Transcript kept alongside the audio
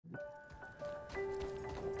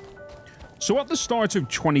So at the start of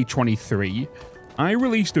 2023, I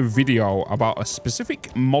released a video about a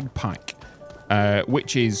specific mod pack,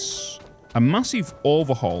 which is a massive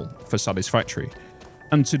overhaul for Satisfactory.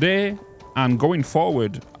 And today, and going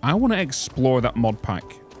forward, I want to explore that mod pack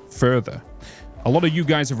further. A lot of you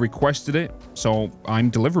guys have requested it, so I'm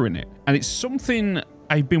delivering it. And it's something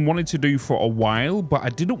I've been wanting to do for a while, but I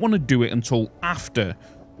didn't want to do it until after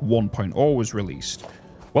 1.0 was released.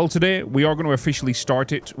 Well, today we are going to officially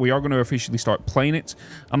start it. We are going to officially start playing it.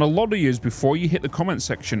 And a lot of you, before you hit the comment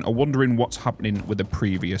section, are wondering what's happening with the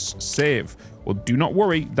previous save. Well, do not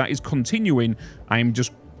worry, that is continuing. I am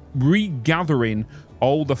just regathering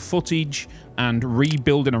all the footage and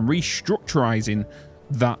rebuilding and restructurizing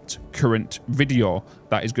that current video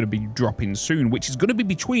that is going to be dropping soon, which is going to be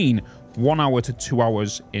between 1 hour to 2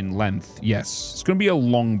 hours in length. Yes, it's going to be a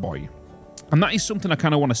long boy. And that is something I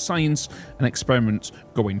kind of want to science and experiment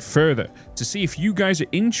going further to see if you guys are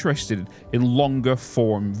interested in longer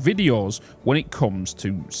form videos when it comes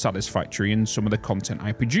to Satisfactory and some of the content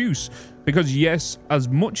I produce. Because yes, as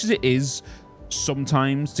much as it is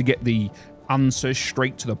sometimes to get the answer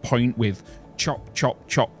straight to the point with chop, chop,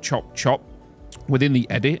 chop, chop, chop within the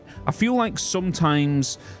edit, I feel like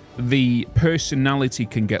sometimes the personality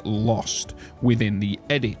can get lost within the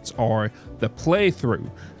edit or the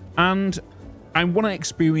playthrough. And I want to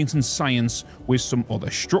experience and science with some other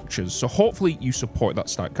structures. So hopefully you support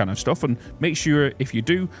that kind of stuff, and make sure if you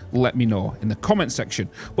do, let me know in the comment section.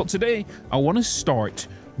 But today I want to start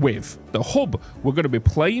with the hub. We're going to be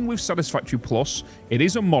playing with Satisfactory Plus. It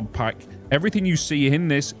is a mod pack. Everything you see in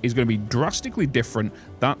this is going to be drastically different.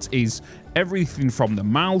 That is everything from the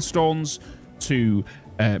milestones to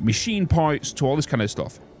machine parts to all this kind of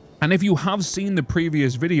stuff. And if you have seen the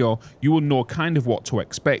previous video, you will know kind of what to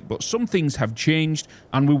expect, but some things have changed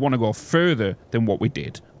and we want to go further than what we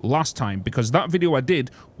did last time, because that video I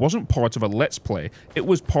did wasn't part of a let's play. It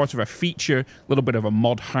was part of a feature, a little bit of a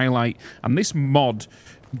mod highlight, and this mod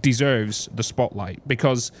deserves the spotlight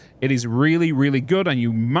because it is really, really good. And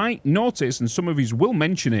you might notice, and some of you will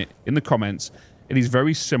mention it in the comments, it is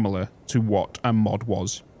very similar to what a mod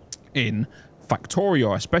was in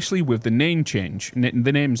Factorio, especially with the name change, the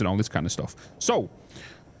names and all this kind of stuff. So,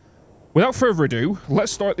 without further ado, let's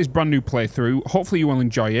start this brand new playthrough. Hopefully you will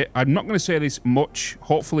enjoy it. I'm not going to say this much.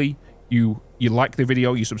 Hopefully you like the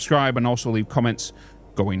video, you subscribe, and also leave comments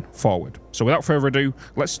going forward. So without further ado,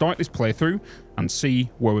 let's start this playthrough and see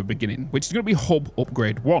where we're beginning, which is going to be Hub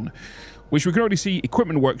Upgrade 1, which we can already see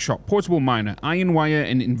Equipment Workshop, Portable Miner, Iron Wire,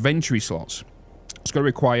 and Inventory Slots. It's going to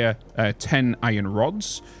require 10 iron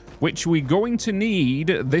rods, which we're going to need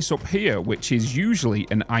this up here, which is usually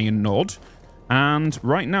an iron node. And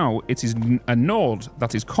right now, it is a node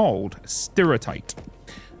that is called Stereotype.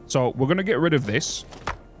 So we're going to get rid of this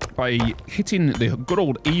by hitting the good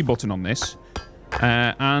old E button on this.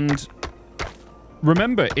 And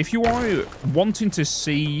remember, if you are wanting to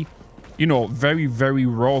see, you know, very, very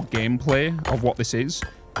raw gameplay of what this is,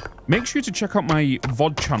 make sure to check out my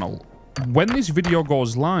VOD channel. When this video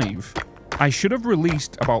goes live, I should have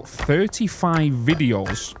released about 35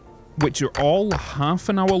 videos, which are all half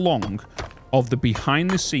an hour long, of the behind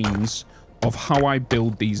the scenes of how I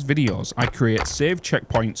build these videos. I create save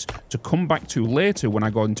checkpoints to come back to later when I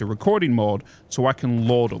go into recording mode so I can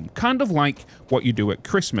load them. Kind of like what you do at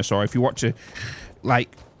Christmas, or if you watch a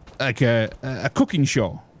cooking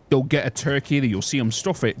show, they'll get a turkey, that you'll see them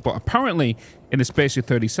stuff it, but apparently in the space of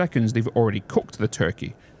 30 seconds, they've already cooked the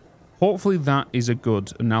turkey. Hopefully that is a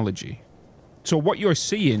good analogy. So what you're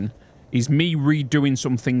seeing is me redoing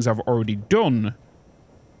some things I've already done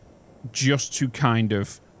just to kind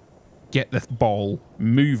of get the ball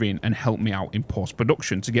moving and help me out in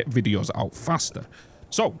post-production to get videos out faster.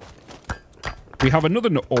 So we have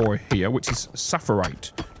another ore here, which is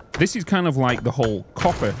Sapphirite. This is kind of like the whole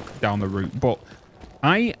copper down the route, but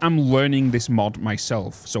I am learning this mod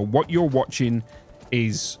myself. So what you're watching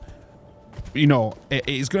is, you know,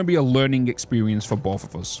 it's going to be a learning experience for both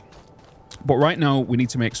of us. But right now, we need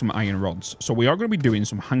to make some iron rods. So we are going to be doing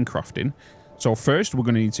some handcrafting. So first, we're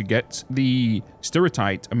going to need to get the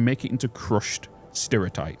Stereotype and make it into crushed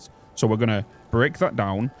Stereotype. So we're going to break that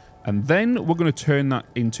down, and then we're going to turn that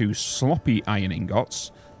into sloppy iron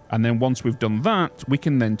ingots. And then once we've done that, we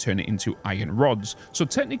can then turn it into iron rods. So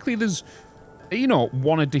technically, there's, you know,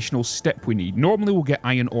 one additional step we need. Normally, we'll get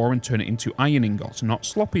iron ore and turn it into iron ingots, not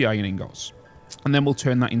sloppy iron ingots. And then we'll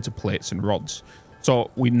turn that into plates and rods.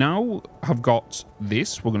 So we now have got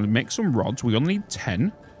this. We're going to make some rods. We only need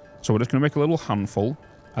 10. So we're just going to make a little handful.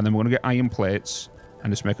 And then we're going to get iron plates.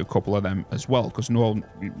 and just make a couple of them as well, because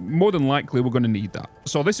more than likely we're going to need that.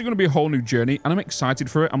 So this is going to be a whole new journey, and I'm excited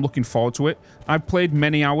for it. I'm looking forward to it. I've played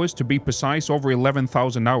many hours, to be precise, over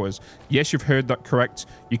 11,000 hours. Yes, you've heard that correct.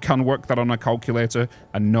 You can work that on a calculator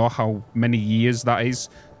and know how many years that is.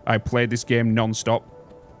 I played this game non-stop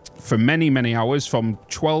for many, many hours, from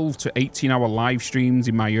 12 to 18-hour live streams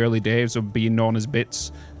in my early days of being known as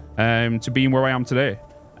Bitz, to being where I am today.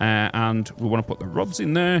 And we want to put the rods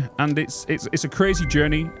in there, and it's a crazy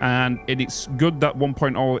journey, and it's good that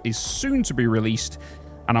 1.0 is soon to be released,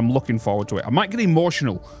 and I'm looking forward to it. I might get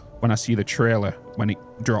emotional when I see the trailer when it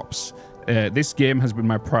drops. This game has been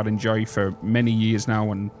my pride and joy for many years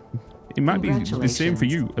now, and it might be the same for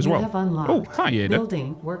you as well. Oh, hi, Ada.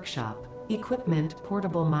 Building workshop, equipment,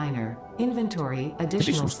 portable miner, inventory,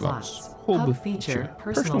 additional slots, hub feature,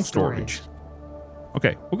 personal storage.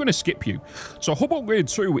 Okay, we're going to skip you. So Hub Upgrade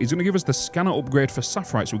 2 is going to give us the scanner upgrade for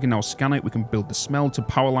Sapphire, so we can now scan it, we can build the smelter,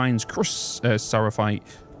 power lines, crush Sapphire,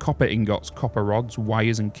 copper ingots, copper rods,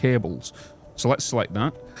 wires and cables. So let's select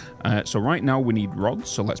that. So right now we need rods,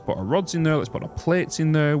 so let's put our rods in there, let's put our plates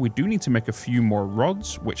in there. We do need to make a few more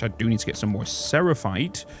rods, which I do need to get some more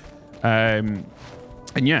Seraphite. And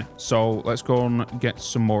yeah, so let's go and get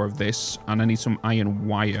some more of this, and I need some iron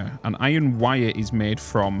wire. And iron wire is made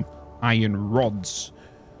from iron rods,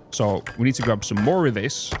 so we need to grab some more of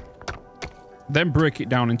this, then break it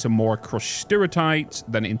down into more crushed stereotyte,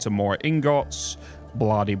 then into more ingots,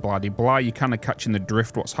 blah de blah de blah. You're kind of catching the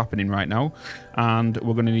drift what's happening right now. And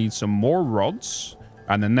we're going to need some more rods,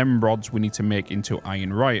 and then them rods we need to make into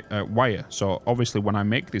iron wire. So obviously when I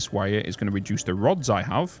make this wire, it's going to reduce the rods I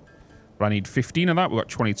have, but I need 15 of that. We've got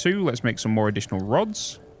 22. Let's make some more additional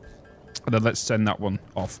rods, and then let's send that one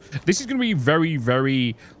off. This is going to be very,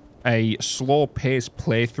 very a slow-paced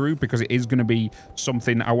playthrough, because it is going to be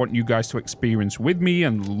something I want you guys to experience with me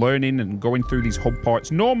and learning and going through these hub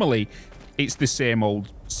parts. Normally, it's the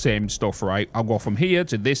same stuff, right? I'll go from here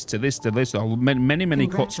to this, to this, to this. Many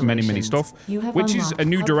cuts, many stuff, which is a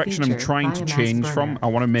new direction I'm trying to change from. I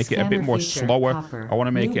want to make it a bit more slower. I want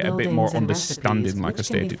to make it a bit more understanding, like I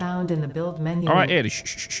stated. All right, Eddie,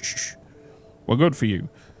 shh. We're good for you.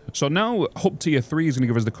 So now Hub Tier 3 is going to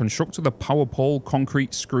give us the constructor, the power pole,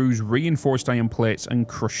 concrete, screws, reinforced iron plates, and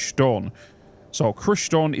crushed stone. So crushed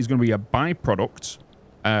stone is going to be a byproduct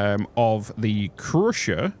of the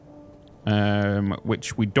crusher,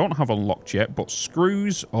 which we don't have unlocked yet, but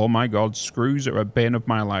screws, oh my god, screws are a bane of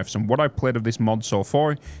my life. So what I played of this mod so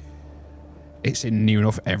far, it's in near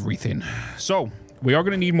enough everything. So we are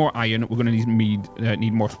going to need more iron, we're going to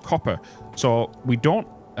need more copper. So we don't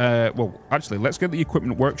well, actually, let's get the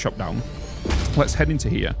equipment workshop down. Let's head into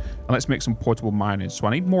here, and let's make some portable miners. So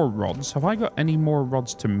I need more rods. Have I got any more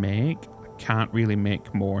rods to make? I can't really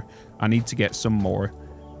make more. I need to get some more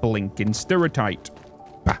blinking stereotyte.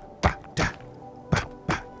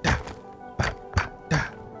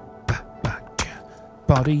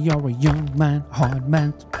 Buddy, you're a young man, hard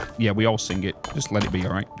man. Yeah, we all sing it. Just let it be,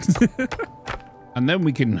 all right? And then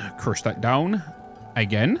we can crush that down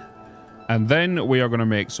again. And then we are going to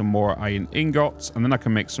make some more iron ingots, and then I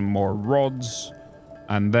can make some more rods,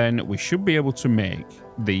 and then we should be able to make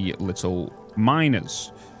the little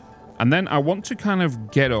miners. And then I want to kind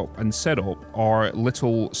of get up and set up our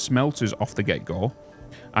little smelters off the get-go,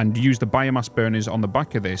 and use the biomass burners on the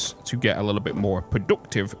back of this to get a little bit more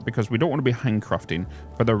productive, because we don't want to be handcrafting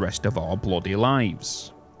for the rest of our bloody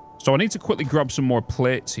lives. So I need to quickly grab some more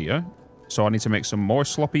plates here. So I need to make some more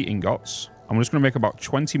sloppy ingots. I'm just going to make about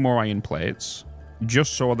 20 more iron plates,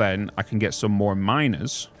 just so then I can get some more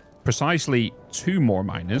miners. Precisely 2 more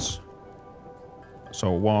miners.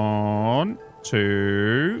 So 1,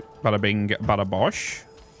 2, bada bing, bada bosh.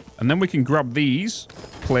 And then we can grab these,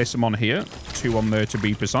 place them on here, 2 on there to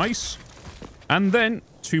be precise, and then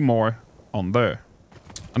 2 more on there.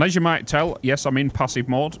 And as you might tell, yes, I'm in passive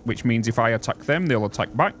mode, which means if I attack them, they'll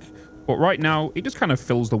attack back. But right now, it just kind of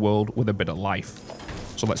fills the world with a bit of life.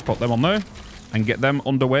 So let's put them on there and get them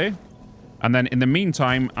underway. And then in the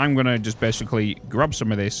meantime, I'm going to just basically grab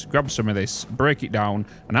some of this, break it down,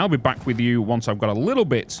 and I'll be back with you once I've got a little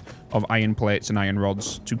bit of iron plates and iron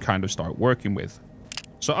rods to kind of start working with.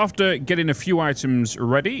 So after getting a few items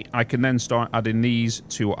ready, I can then start adding these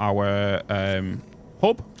to our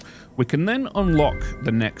hub. We can then unlock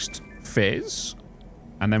the next phase,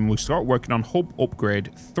 and then we'll start working on Hub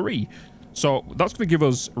Upgrade 3. So that's going to give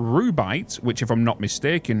us Rubite, which, if I'm not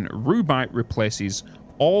mistaken, Rubite replaces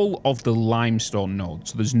all of the limestone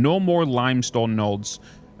nodes. So there's no more limestone nodes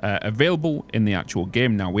available in the actual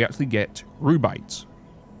game now. We actually get Rubite,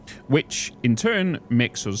 which in turn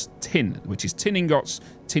makes us tin, which is tin ingots,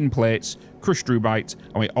 tin plates, crushed rubite,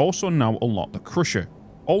 and we also now unlock the crusher.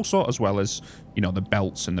 Also, as well as, you know, the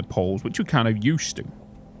belts and the poles, which we're kind of used to.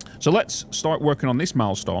 So let's start working on this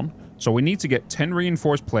milestone. So we need to get 10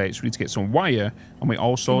 reinforced plates, we need to get some wire, and we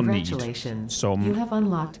also need some... You have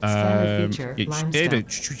unlocked standard feature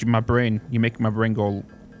limestone. My brain, you make my brain go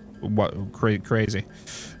crazy.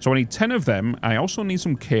 So I need 10 of them. I also need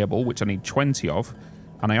some cable, which I need 20 of.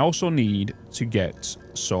 And I also need to get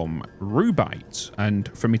some rubite. And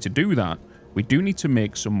for me to do that, we do need to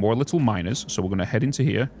make some more little miners. So we're going to head into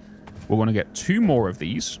here. We're going to get 2 more of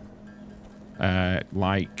these.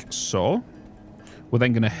 Like so. We're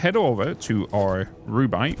then going to head over to our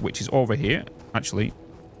rubite, which is over here. Actually,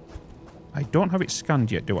 I don't have it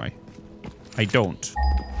scanned yet, do I? I don't.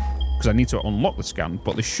 Because I need to unlock the scan.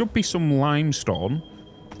 But there should be some limestone,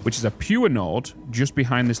 which is a pure node, just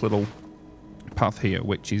behind this little path here,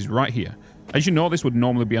 which is right here. As you know, this would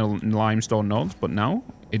normally be on limestone nodes, but now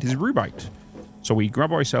it is rubite. So we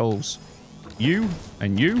grab ourselves you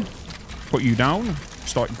and you, put you down,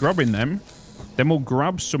 start grabbing them. Then we'll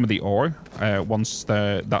grab some of the ore once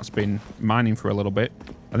that's been mining for a little bit.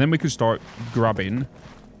 And then we can start grabbing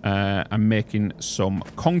and making some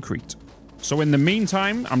concrete. So in the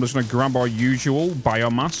meantime, I'm just going to grab our usual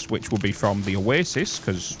biomass, which will be from the Oasis,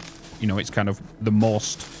 because, you know, it's kind of the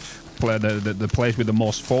most, the place with the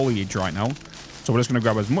most foliage right now. So we're just going to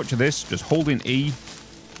grab as much of this, just holding E,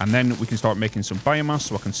 and then we can start making some biomass,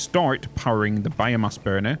 so I can start powering the biomass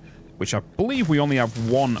burner, which I believe we only have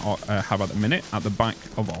one have at the minute at the back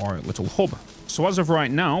of our little hub. So as of right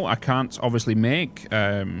now, I can't obviously make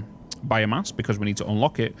biomass because we need to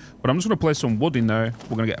unlock it, but I'm just going to place some wood in there.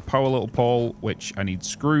 We're going to get a power little pole, which I need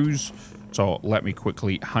screws. So let me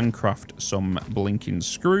quickly handcraft some blinking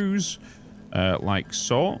screws, like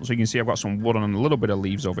so. So you can see I've got some wood and a little bit of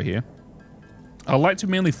leaves over here. I like to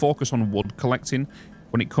mainly focus on wood collecting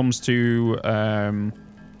when it comes to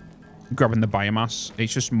grabbing the biomass.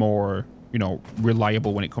 It's just more, you know,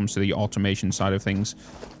 reliable when it comes to the automation side of things.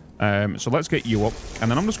 So let's get you up,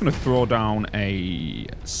 and then I'm just going to throw down a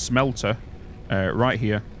smelter right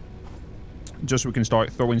here, just so we can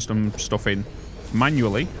start throwing some stuff in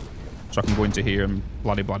manually. So I can go into here and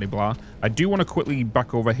blah blah blah blah. I do want to quickly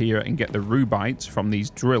back over here and get the rubite from these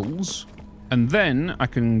drills, and then I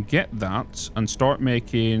can get that and start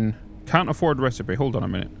making. Can't afford recipe. Hold on a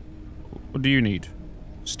minute. What do you need?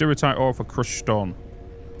 Stirritite ore for crushed stone.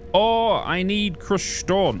 Oh, I need crushed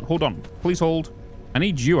stone. Hold on. Please hold. I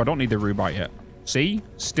need you. I don't need the rubite yet. See?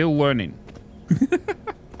 Still learning.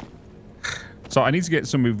 So I need to get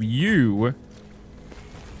some of you,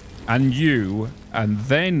 and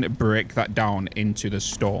then break that down into the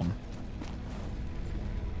stone.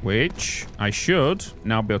 Which I should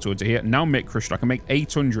now be able to go to here. Now make crushed stone. I can make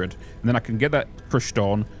 800. And then I can get that crushed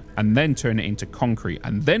stone and then turn it into concrete.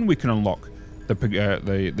 And then we can unlock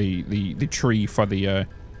the tree for the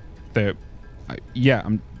yeah,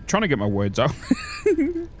 I'm trying to get my words out.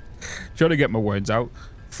 Trying to get my words out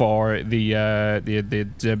for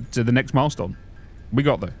the next milestone. We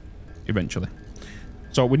got there eventually.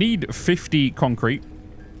 So we need 50 concrete,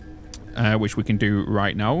 which we can do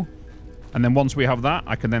right now. And then once we have that,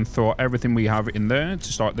 I can then throw everything we have in there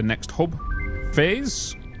to start the next hub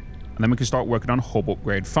phase. And then we can start working on hub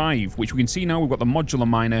upgrade 5, which we can see now we've got the modular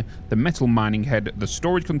miner, the metal mining head, the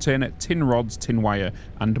storage container, tin rods, tin wire,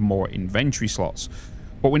 and more inventory slots.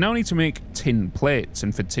 But we now need to make tin plates,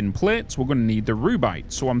 and for tin plates, we're going to need the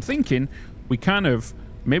rubite. So I'm thinking we kind of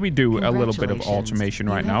maybe do a little bit of automation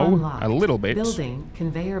right now, a little bit. So we're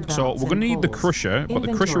going to need the crusher, but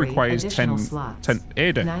the crusher requires 10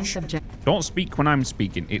 Ada. Don't speak when I'm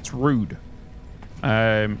speaking, it's rude.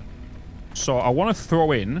 So I want to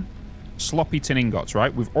throw in sloppy tin ingots,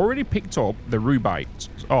 right? We've already picked up the rubite.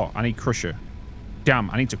 Oh, I need crusher.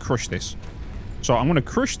 Damn, I need to crush this. So I'm going to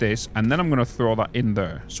crush this, and then I'm going to throw that in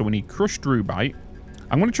there. So we need crushed rubite.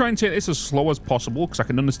 I'm going to try and take this as slow as possible, because I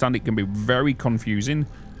can understand it can be very confusing.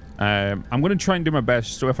 I'm going to try and do my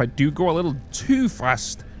best. So if I do go a little too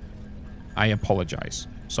fast, I apologize.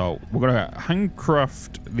 So we're going to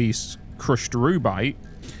handcraft these crushed rubite,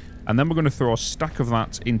 and then we're going to throw a stack of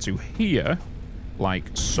that into here, like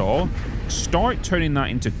so. Start turning that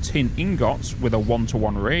into tin ingots with a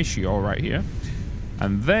 1-to-1 ratio right here.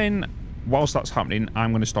 And then, whilst that's happening,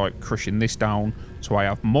 I'm going to start crushing this down so I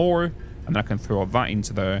have more, and then I can throw that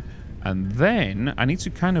into there. And then I need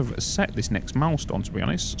to kind of set this next milestone, to be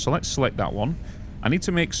honest. So let's select that one. I need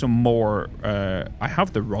to make some more. I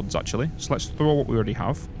have the rods, actually. So let's throw what we already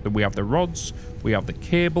have. We have the rods. We have the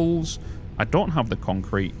cables. I don't have the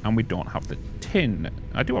concrete, and we don't have the tin.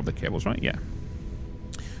 I do have the cables, right? Yeah.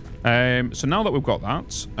 So now that we've got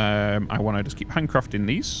that, I want to just keep handcrafting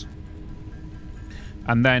these.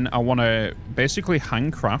 And then I want to basically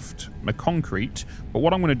handcraft my concrete. But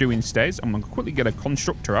what I'm going to do instead is I'm going to quickly get a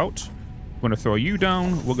constructor out. I'm going to throw you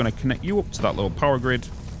down. We're going to connect you up to that little power grid.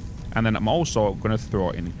 And then I'm also going to throw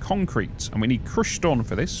in concrete. And we need crushed stone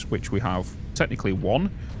for this, which we have technically 1.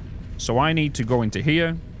 So I need to go into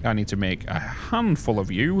here. I need to make a handful of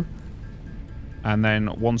you. And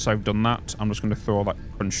then once I've done that, I'm just going to throw that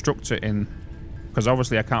constructor in. Because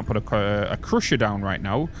obviously I can't put a crusher down right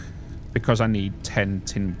now. Because I need 10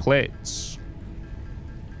 tin plates.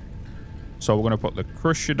 So we're going to put the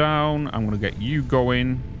crusher down. I'm going to get you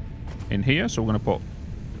going in here. So we're going to put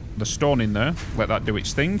the stone in there. Let that do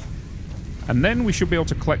its thing. And then we should be able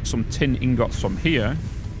to collect some tin ingots from here.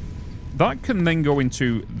 That can then go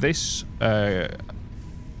into this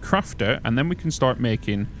crafter. And then we can start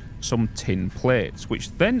making some tin plates.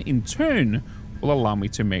 Which then in turn will allow me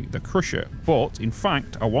to make the crusher. But in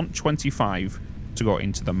fact, I want 25 to go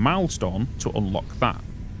into the milestone to unlock that.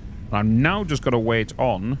 And I've now just got to wait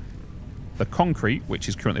on the concrete, which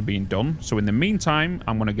is currently being done. So in the meantime,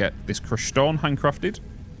 I'm going to get this crushed stone handcrafted.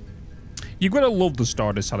 You've got to love the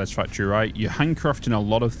start of Satisfactory, right? You're handcrafting a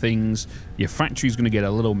lot of things. Your factory's going to get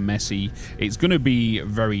a little messy. It's going to be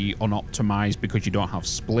very unoptimized because you don't have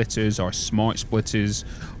splitters or smart splitters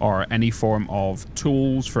or any form of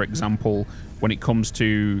tools. For example, when it comes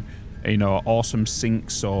to awesome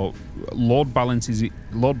sinks or load balances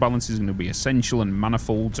is going to be essential, and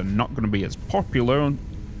manifolds are not going to be as popular,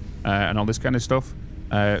 and all this kind of stuff.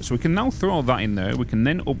 So we can now throw that in there. We can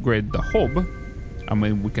then upgrade the hub,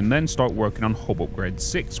 and we can then start working on hub upgrade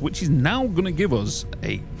 6, which is now going to give us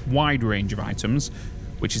a wide range of items,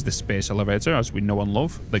 which is the space elevator, as we know and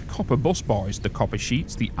love, the copper bus bars, the copper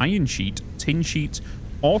sheets, the iron sheet, tin sheet,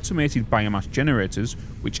 automated biomass generators,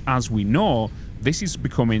 which, as we know, this is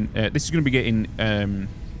becoming. This is going to be getting.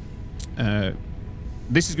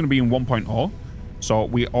 This is going to be in 1.0, so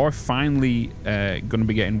we are finally going to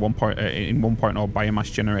be getting in 1.0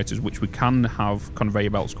 biomass generators, which we can have conveyor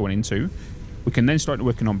belts going into. We can then start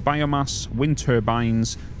working on biomass, wind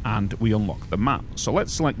turbines, and we unlock the map. So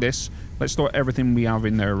let's select this. Let's store everything we have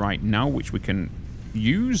in there right now, which we can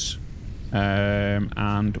use,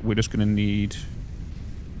 and we're just going to need.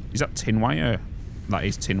 Is that tin wire? That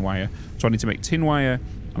is tin wire. So I need to make tin wire,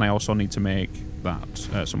 and I also need to make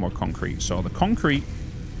that some more concrete. So the concrete,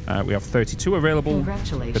 we have 32 available.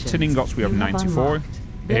 The tin ingots, we have 94.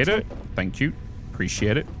 Ada, thank you.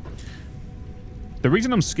 Appreciate it. The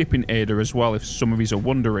reason I'm skipping Ada as well, if some of you are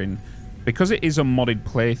wondering, because it is a modded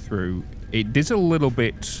playthrough, it is a little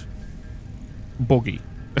bit buggy.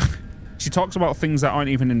 She talks about things that aren't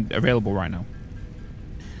even available right now.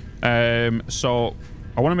 So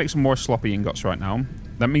I want to make some more sloppy ingots right now.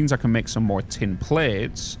 That means I can make some more tin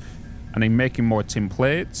plates. And in making more tin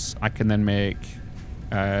plates, I can then make...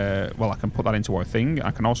 well, I can put that into our thing.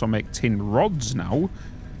 I can also make tin rods now.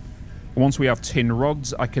 Once we have tin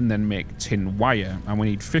rods, I can then make tin wire. And we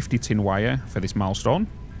need 50 tin wire for this milestone.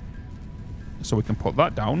 So we can put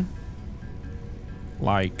that down.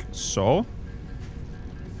 Like so.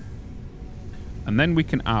 And then we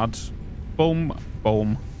can add... boom,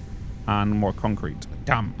 boom, and more concrete.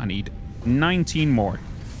 Damn, I need 19 more.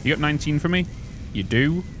 You got 19 for me? You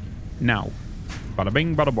do? Now. Bada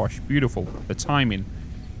bing, bada bosh. Beautiful. The timing.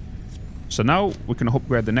 So now we can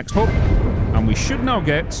upgrade the next hub. And we should now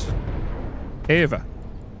get Ava.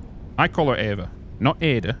 I call her Ava. Not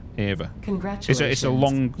Ada, Ava. Congratulations. It's a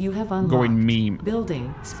long going meme.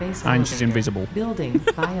 Building space and she's invisible. Building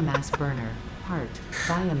biomass burner. Part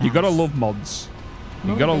biomass. You gotta love mods.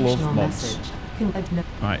 You gotta love mods.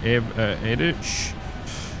 Right, Ada. Shh.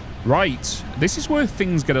 Right, this is where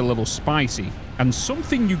things get a little spicy. And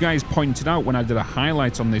something you guys pointed out when I did a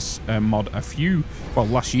highlight on this mod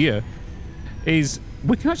last year, is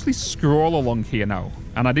we can actually scroll along here now.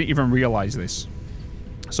 And I didn't even realize this.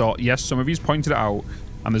 So yes, some of you pointed it out,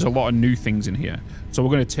 and there's a lot of new things in here. So we're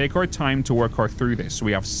going to take our time to work our through this. So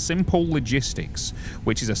we have simple logistics,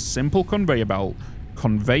 which is a simple conveyor belt,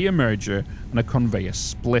 conveyor merger, and a conveyor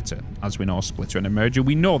splitter. As we know, a splitter and a merger,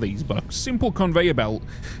 we know these, but a simple conveyor belt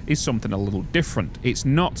is something a little different. It's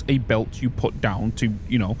not a belt you put down to,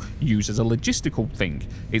 use as a logistical thing.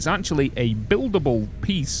 It's actually a buildable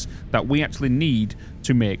piece that we actually need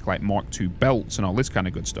to make like Mark II belts and all this kind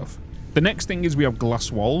of good stuff. The next thing is we have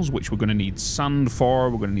glass walls, which we're going to need sand for.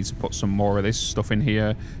 We're going to need to put some more of this stuff in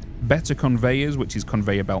here. Better conveyors, which is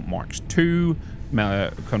conveyor belt Marks II.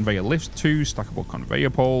 Conveyor lifts 2, stackable conveyor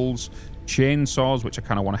poles, chainsaws, which I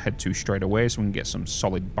kind of want to head to straight away so we can get some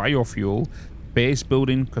solid biofuel, base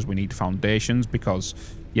building because we need foundations, because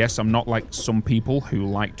Yes, I'm not like some people who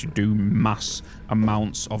like to do mass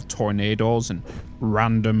amounts of tornadoes and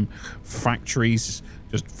random factories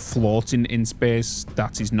just floating in space.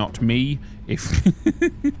 That is not me. If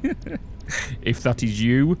if that is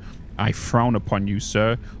you, I frown upon you,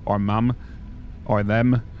 sir, or ma'am, or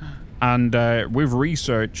them. And with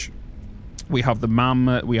research, we have the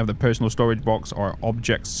MAM, we have the personal storage box or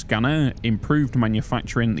object scanner, improved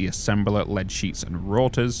manufacturing, the assembler, lead sheets and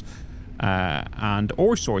rotors, and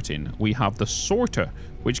ore sorting. We have the sorter,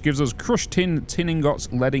 which gives us crushed tin, tin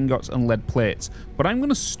ingots, lead ingots, and lead plates. But I'm going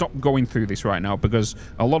to stop going through this right now because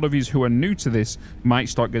a lot of you who are new to this might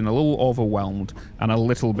start getting a little overwhelmed and a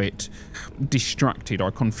little bit distracted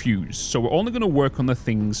or confused. So we're only going to work on the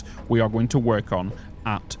things we are going to work on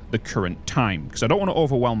at the current time, because I don't want to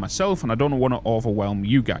overwhelm myself and I don't want to overwhelm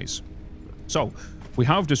you guys. So we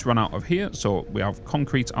have just run out of here, so we have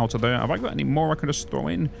concrete out of there. Have I got any more I can just throw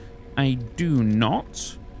in? I do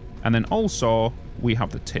not. And then also we have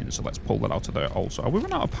the tin, so let's pull that out of there also. Have we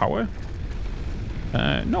run out of power?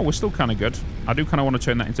 No, we're still kind of good. I do kind of want to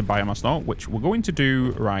turn that into biomass though, which we're going to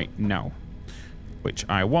do right now, which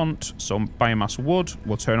I want some biomass wood.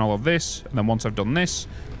 We'll turn all of this, and then once I've done this,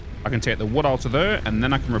 I can take the wood out of there, and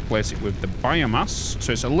then I can replace it with the biomass,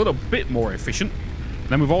 so it's a little bit more efficient.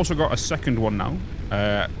 Then we've also got a second one now,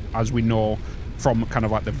 as we know from kind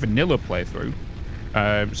of like the vanilla playthrough.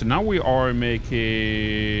 So now we are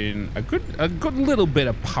making a good little bit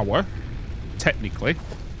of power, technically.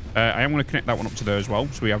 I am going to connect that one up to there as well,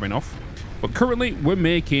 so we have enough. But currently, we're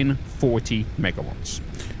making 40 megawatts,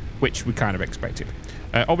 which we kind of expected.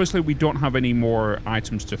 Obviously, we don't have any more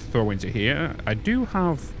items to throw into here. I do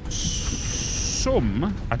have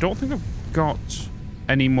some. I don't think I've got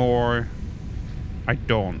any more. I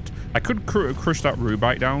don't. I could crush that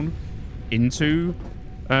rubite down into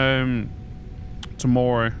some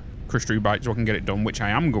more crushed rubite so I can get it done, which I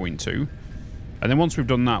am going to. And then once we've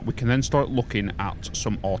done that, we can then start looking at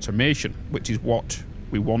some automation, which is what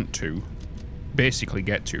we want to basically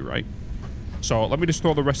get to, right? So let me just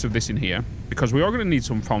throw the rest of this in here, because we are going to need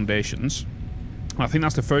some foundations. I think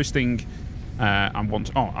that's the first thing I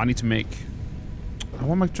want. Oh, I need to make...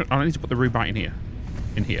 I need to put the rubite in here.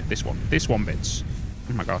 In here, this one. This one, Bitz.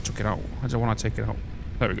 Oh my god, I took it out. Why do I want to take it out?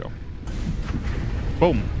 There we go.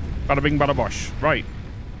 Boom. Bada bing, bada bosh. Right.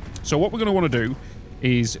 So what we're going to want to do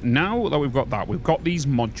is, now that we've got that, we've got these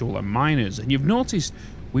modular miners. And you've noticed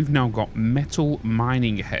we've now got metal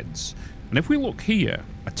mining heads. And if we look here,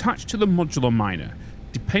 attached to the modular miner,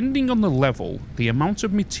 depending on the level, the amount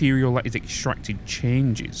of material that is extracted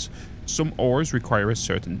changes. Some ores require a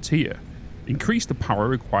certain tier. Increase the power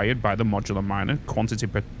required by the modular miner. Quantity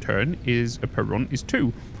per turn per run is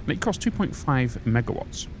 2, and it costs 2.5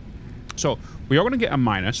 megawatts. So we are going to get a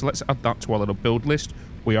miner, so let's add that to our little build list.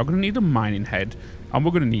 We are going to need a mining head, and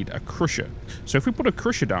we're going to need a crusher. So if we put a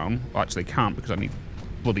crusher down, well, actually can't, because I need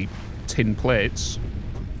bloody tin plates.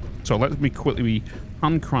 So let me quickly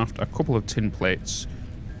handcraft a couple of tin plates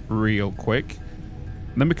real quick.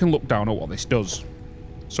 And then we can look down at what this does.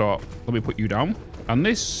 So let me put you down. And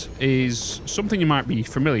this is something you might be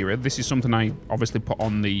familiar with. This is something I obviously put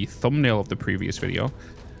on the thumbnail of the previous video.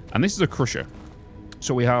 And this is a crusher.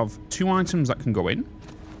 So we have 2 items that can go in.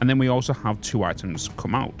 And then we also have 2 items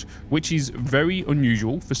come out, which is very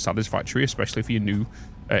unusual for Satisfactory, especially if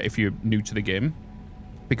you're new to the game.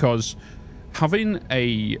 Because having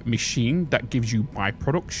a machine that gives you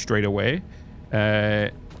byproducts straight away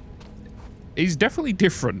is definitely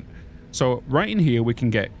different. So right in here, we can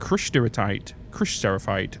get crushed diorite, crushed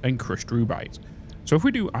seraphite, and crushed rubite. So if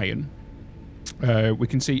we do iron, we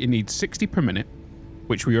can see it needs 60 per minute,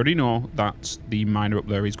 which we already know that the miner up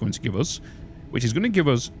there is going to give us, which is going to give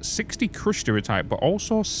us 60 crushed diorite, but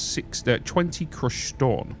also 20 crushed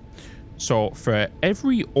stone. So for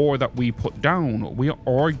every ore that we put down, we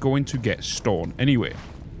are going to get stone anyway.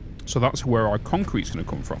 So that's where our concrete is going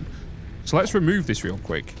to come from. So let's remove this real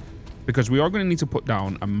quick, because we are going to need to put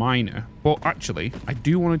down a miner. But actually, I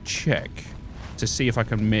do want to check to see if I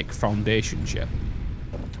can make foundations yet.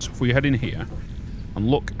 So if we head in here and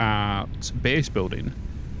look at base building,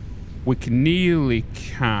 we nearly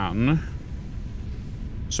can.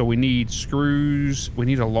 So we need screws. We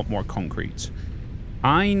need a lot more concrete.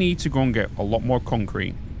 I need to go and get a lot more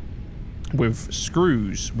concrete. With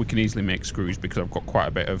screws, we can easily make screws because I've got quite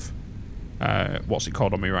a bit of what's it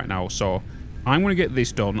called on me right now. So I'm going to get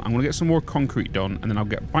this done. I'm going to get some more concrete done, and then I'll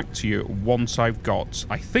get back to you once I've got,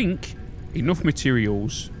 I think, enough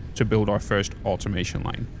materials to build our first automation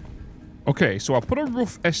line. Okay, so I'll put a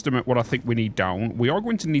rough estimate what I think we need down. We are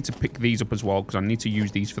going to need to pick these up as well, because I need to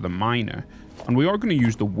use these for the miner. And we are going to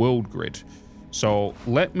use the world grid. So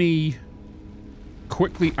let me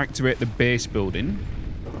quickly activate the base building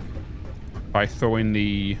by throwing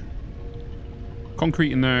the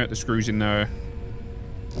concrete in there, the screws in there.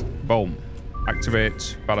 Boom.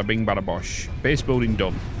 Activate. Bada bing, bada bosh. Base building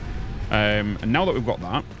done. And now that we've got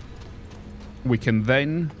that, we can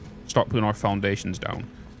then start putting our foundations down.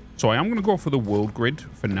 So I am going to go for the world grid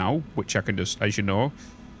for now, which I can just, as you know,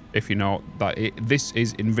 if you know, that this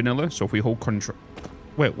is in vanilla. So if we hold control...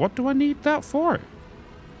 Wait, what do I need that for?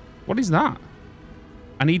 What is that?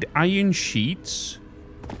 I need iron sheets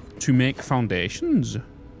to make foundations.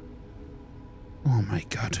 Oh my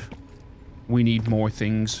god. We need more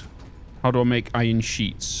things. How do I make iron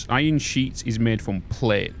sheets? Iron sheets is made from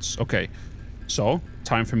plates. Okay, so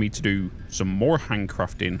time for me to do some more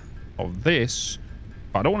handcrafting of this.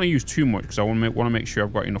 But I don't want to use too much because I want to make sure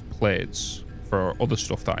I've got enough plates for other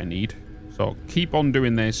stuff that I need. So keep on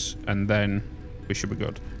doing this and then we should be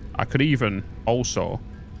good. I could even also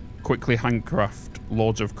quickly handcraft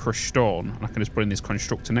loads of crushed stone, and I can just put in this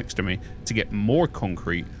constructor next to me to get more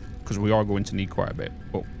concrete, because we are going to need quite a bit.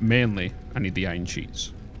 But mainly, I need the iron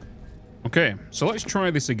sheets. Okay, so let's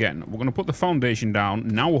try this again. We're going to put the foundation down.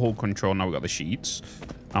 Now we'll hold control. Now we've got the sheets.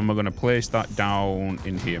 And we're going to place that down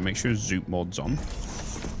in here. Make sure zoom mode's on.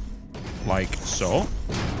 Like so.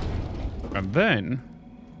 And then...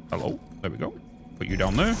 Hello. There we go. Put you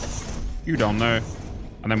down there. You down there.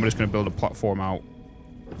 And then we're just going to build a platform out.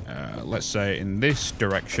 Let's say in this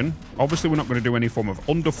direction. Obviously, we're not going to do any form of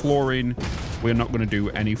underflooring. We're not going to do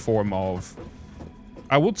any form of,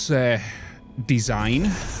 I would say,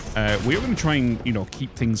 design. We're going to try and, you know,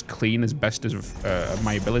 keep things clean as best as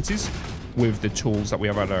my abilities with the tools that we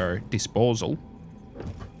have at our disposal.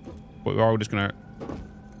 But we're all just going to...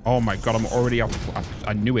 Oh my god, I'm already out of...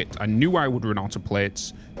 I knew it. I knew I would run out of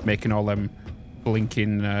plates, making all them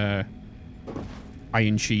blinking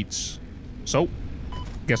iron sheets. So...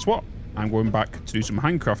 guess what? I'm going back to do some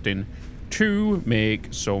handcrafting to make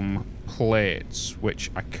some plates,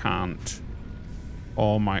 which I can't.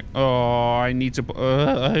 Oh my... Oh, I need to...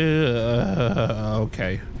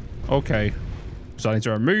 okay. Okay. So I need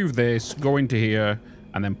to remove this, go into here,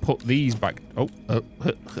 and then put these back...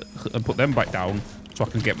 and put them back down so I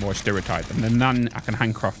can get more stereotype. And then I can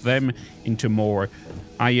handcraft them into more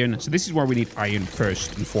iron. So this is where we need iron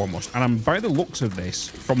first and foremost. And by the looks of this,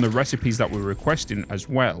 from the recipes that we're requesting as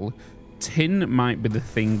well, tin might be the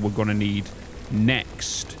thing we're going to need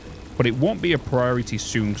next. But it won't be a priority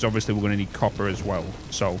soon because obviously we're going to need copper as well.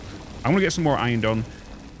 So I'm going to get some more iron done,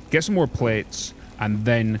 get some more plates, and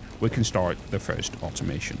then we can start the first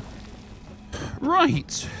automation.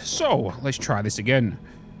 Right, so let's try this again.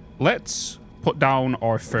 Let's put down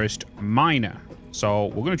our first miner. So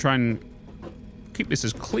we're going to try and keep this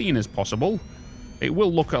as clean as possible. It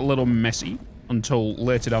will look a little messy until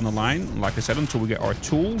later down the line, like I said, until we get our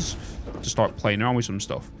tools to start playing around with some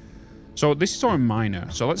stuff. So this is our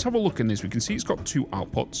miner. So let's have a look in this. We can see it's got 2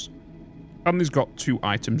 outputs, and it's got 2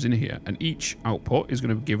 items in here, and each output is going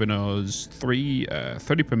to be giving us 30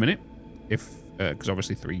 per minute, if because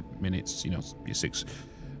obviously 3 minutes, you know, be 6.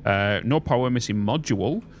 No power, missing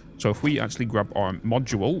module. So if we actually grab our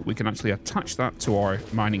module, we can actually attach that to our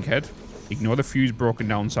mining head. Ignore the fuse broken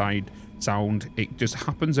down sound. It just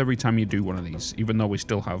happens every time you do one of these, even though we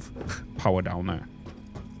still have power down there.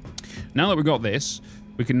 Now that we've got this,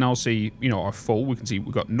 we can now see, you know, our full. We can see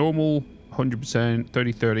we've got normal, 100%,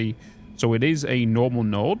 30-30. So it is a normal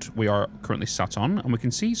node we are currently sat on, and we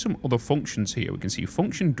can see some other functions here. We can see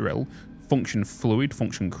function drill, function fluid,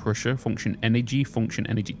 function crusher, function energy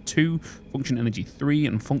 2, function energy 3,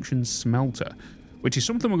 and function smelter, which is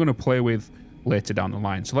something we're going to play with later down the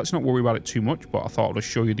line. So let's not worry about it too much, but I thought I'll just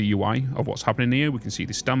show you the UI of what's happening here. We can see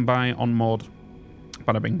the standby, on mode,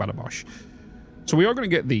 bada bing, bada bosh. So we are going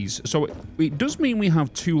to get these. So it does mean we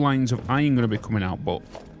have 2 lines of iron going to be coming out, but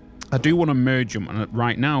I do want to merge them, and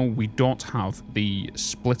right now we don't have the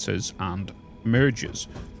splitters and mergers.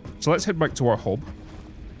 So let's head back to our hub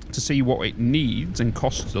to see what it needs and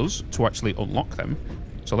costs us to actually unlock them.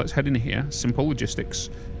 So let's head in here, simple logistics.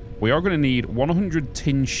 We are going to need 100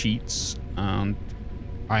 tin sheets, and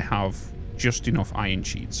I have just enough iron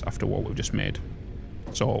sheets after what we've just made.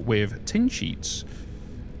 So with tin sheets,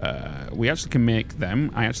 we actually can make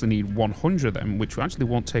them. I actually need 100 of them, which actually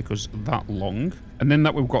won't take us that long. And then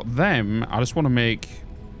that we've got them, I just want to make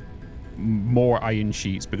more iron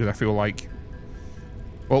sheets because I feel like,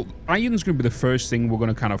 well, iron's going to be the first thing we're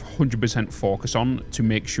going to kind of 100% focus on to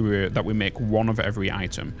make sure that we make 1 of every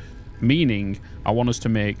item. Meaning, I want us to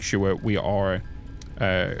make sure we are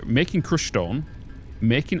making crushed stone,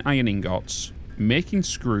 making iron ingots, making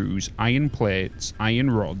screws, iron plates, iron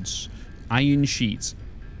rods, iron sheets,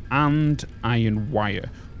 and iron wire.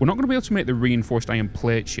 We're not going to be able to make the reinforced iron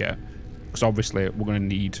plates yet, because obviously we're going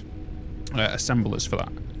to need assemblers for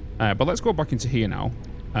that. But let's go back into here now.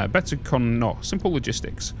 Simple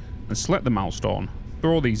logistics, and select the milestone,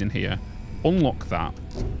 throw these in here, unlock that,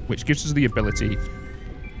 which gives us the ability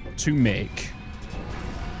to make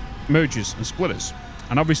mergers and splitters.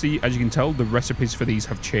 And obviously, as you can tell, the recipes for these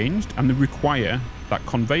have changed, and they require that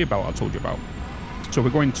conveyor belt I told you about. So we're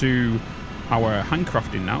going to our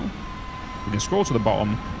handcrafting now. We can scroll to the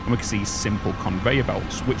bottom, and we can see simple conveyor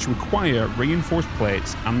belts, which require reinforced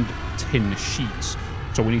plates and tin sheets.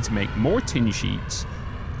 So we need to make more tin sheets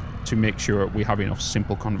to make sure we have enough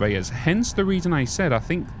simple conveyors. Hence the reason I said I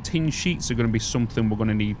think tin sheets are going to be something we're going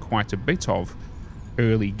to need quite a bit of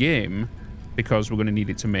early game, because we're going to need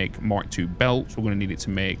it to make Mark II belts, we're going to need it to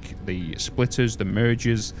make the splitters, the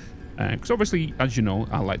mergers, because obviously, as you know,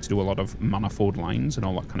 I like to do a lot of manifold lines and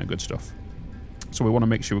all that kind of good stuff. So we want to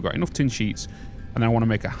make sure we've got enough tin sheets, and then I want to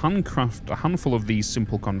make a handful of these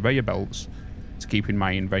simple conveyor belts to keep in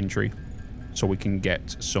my inventory, so we can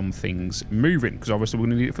get some things moving, because obviously we're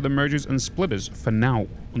going to need it for the mergers and splitters for now,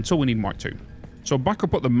 until we need Mark II. So back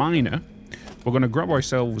up at the miner, we're going to grab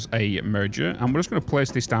ourselves a merger, and we're just going to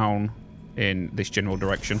place this down in this general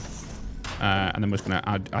direction. And then we're just going to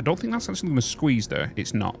add... I don't think that's actually going to squeeze there.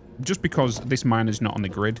 It's not. Just because this miner is not on the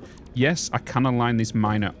grid. Yes, I can align this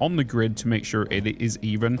miner on the grid to make sure it is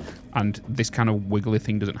even, and this kind of wiggly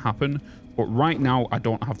thing doesn't happen. But right now, I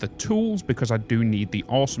don't have the tools, because I do need the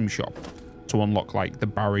awesome shop to unlock like the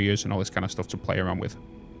barriers and all this kind of stuff to play around with.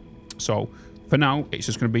 So for now, it's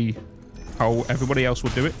just going to be how everybody else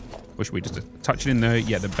would do it, which we just attach it in there.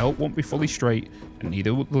 Yeah, the belt won't be fully straight, and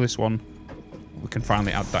neither will this one. We can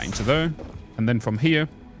finally add that into there, and then from here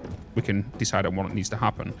we can decide on what needs to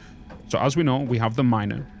happen. So as we know, we have the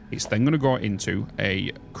miner. It's then going to go into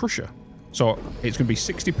a crusher. So it's going to be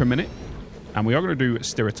 60 per minute, and we are going to do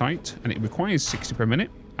stirritite, and it requires 60 per minute,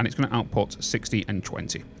 and it's going to output 60 and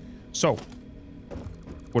 20. So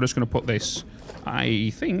we're just going to put this,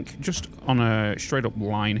 I think, just on a straight up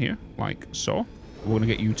line here, like so. We're going to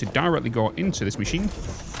get you to directly go into this machine,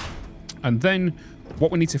 and then what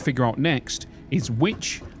we need to figure out next is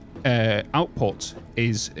which output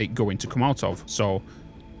is it going to come out of. So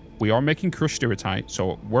we are making crushed stirritite.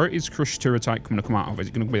 So where is crushed stirritite going to come out of? Is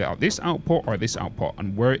it going to be out this output or this output?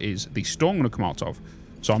 And where is the stone going to come out of?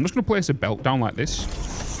 So I'm just going to place a belt down like this,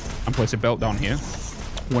 and place a belt down here.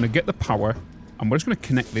 We want to get the power, and we're just going to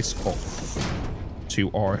connect this up to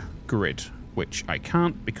our grid, which I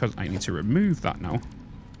can't because I need to remove that now.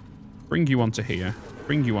 Bring you onto here.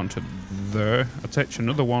 Bring you onto there. Attach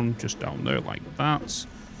another one just down there like that.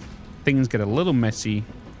 Things get a little messy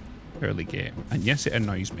early game, and yes, it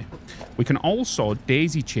annoys me. We can also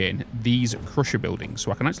daisy chain these crusher buildings,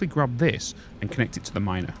 so I can actually grab this and connect it to the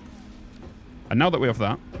miner. And now that we have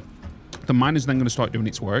that, the miner's then going to start doing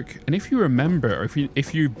its work. And if you remember, or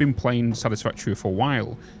if you've been playing Satisfactory for a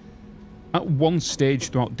while, at one stage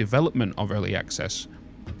throughout development of early access,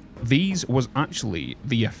 these was actually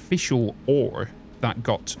the official ore that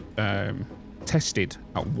got tested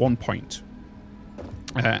at one point.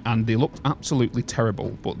 And they looked absolutely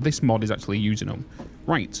terrible, but this mod is actually using them.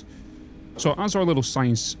 Right, so as our little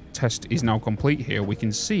science test is now complete here, we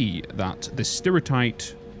can see that the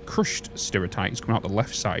stirritite, crushed stirritite, is coming out the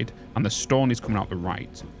left side, and the stone is coming out the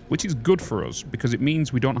right, which is good for us because it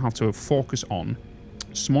means we don't have to focus on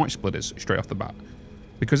smart splitters straight off the bat.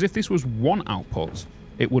 Because if this was one output,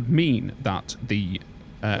 it would mean that the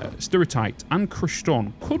stirritite and crushed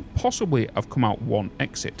stone could possibly have come out one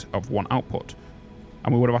exit of one output,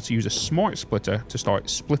 and we would have had to use a smart splitter to start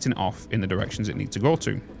splitting it off in the directions it needs to go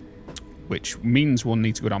to, which means we'll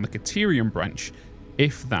need to go down the Caterium branch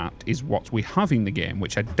if that is what we have in the game,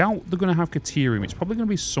 which I doubt they're going to have Caterium. It's probably going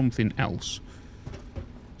to be something else.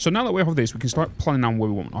 So now that we have this, we can start planning on where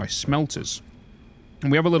we want our smelters.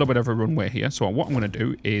 And we have a little bit of a runway here, so what I'm going to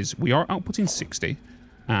do is we are outputting 60,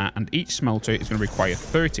 and each smelter is going to require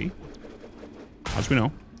 30, as we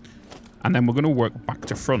know. And then we're going to work back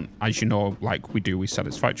to front, as you know, like we do with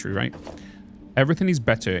Satisfactory, right? Everything is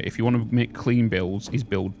better if you want to make clean builds, is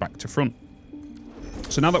build back to front.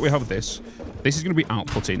 So now that we have this is going to be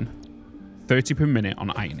outputting 30 per minute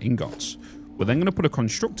on iron ingots. We're then going to put a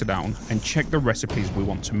constructor down and check the recipes we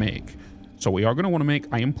want to make. So we are going to want to make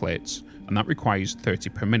iron plates, and that requires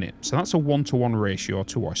 30 per minute. So that's a 1-to-1 ratio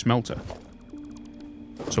to our smelter.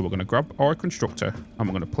 So we're going to grab our constructor, and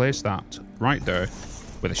we're going to place that right there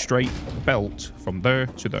with a straight belt from there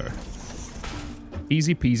to there.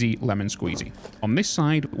 Easy peasy lemon squeezy. On this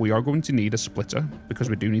side, we are going to need a splitter because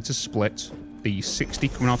we do need to split the 60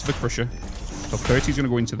 coming out of the crusher. So 30 is going to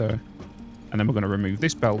go into there, and then we're going to remove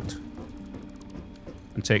this belt,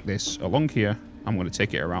 and take this along here. I'm going to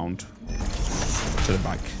take it around to the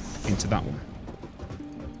back into that one.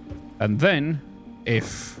 And then,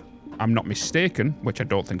 if I'm not mistaken, which I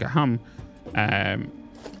don't think I am,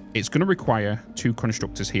 it's going to require 2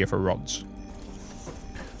 constructors here for rods.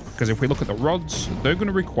 Because if we look at the rods, they're going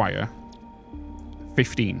to require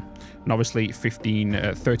 15. And obviously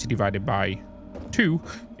 15, 30 divided by 2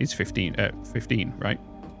 is 15, right?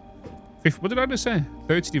 What did I just say?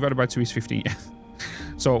 30 divided by 2 is 15.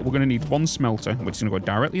 So we're going to need 1 smelter, which is going to go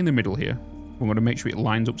directly in the middle here. We're going to make sure it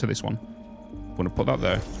lines up to this one. We're going to put that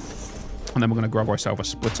there. And then we're going to grab ourselves a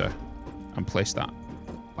splitter and place that,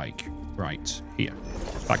 like, right here.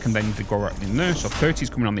 That can then go right in there. So 30 is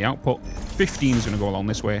coming on the output, 15 is going to go along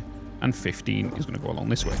this way, and 15 is going to go along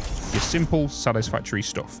this way. Your simple, satisfactory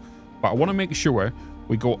stuff. But I want to make sure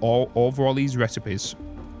we go over all these recipes.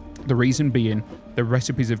 The reason being, the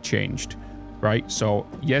recipes have changed, right? So,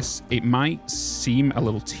 yes, it might seem a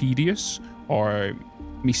little tedious, or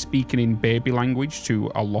me speaking in baby language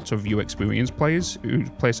to a lot of you experienced players who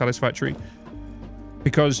play Satisfactory,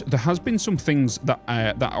 because there has been some things that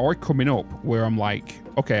are coming up where I'm like,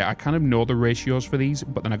 okay, I kind of know the ratios for these,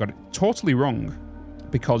 but then I got it totally wrong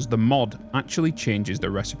because the mod actually changes the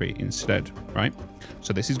recipe instead, right?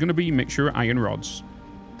 So this is going to be mixture iron rods.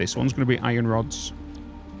 This one's going to be iron rods.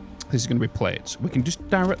 This is going to be plates. We can just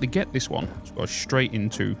directly get this one to go straight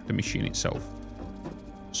into the machine itself.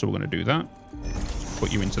 So we're going to do that.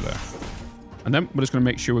 Put you into there. And then we're just going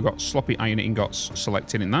to make sure we've got sloppy iron ingots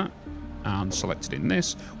selected in that. And selected in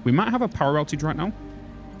this. We might have a power outage right now.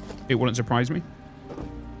 It wouldn't surprise me.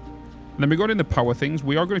 And then we got in the power things.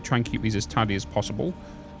 We are going to try and keep these as tidy as possible.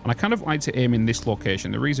 And I kind of like to aim in this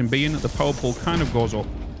location. The reason being that the power pole kind of goes up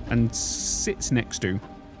and sits next to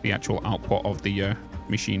the actual output of the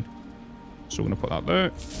machine. So we're going to put that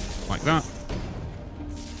there, like that.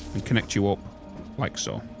 And connect you up like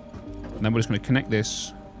so. And then we're just going to connect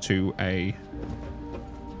this to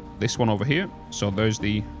this one over here. So there's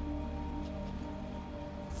the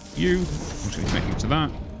I'm just going to connect you to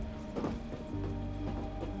that.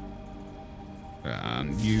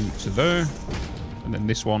 And you to there. And then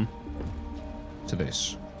this one to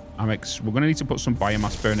this. We're going to need to put some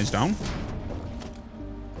biomass burners down.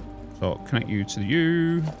 So connect you to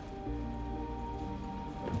you.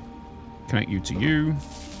 Connect you to you.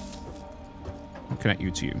 And connect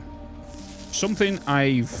you to you. Something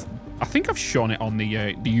I think I've shown it on the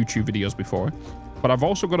YouTube videos before. But I've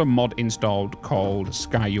also got a mod installed called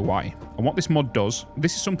Sky UI. And what this mod does,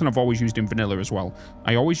 this is something I've always used in vanilla as well.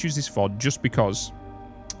 I always use this VOD just because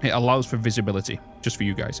it allows for visibility, just for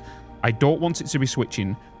you guys. I don't want it to be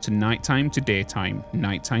switching to nighttime to daytime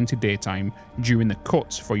during the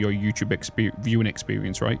cuts for your YouTube viewing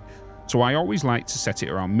experience, right? So I always like to set it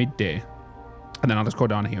around midday, and then I'll just go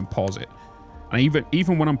down here and pause it. And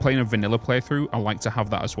even when I'm playing a vanilla playthrough, I like to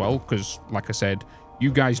have that as well, because like I said,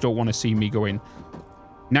 you guys don't want to see me going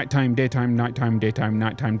nighttime, daytime, nighttime, daytime,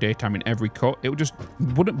 nighttime, daytime in every cut. It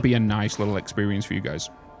wouldn't be a nice little experience for you guys.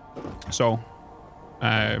 So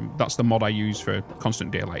that's the mod I use for constant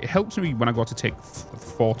daylight. It helps me when I go to take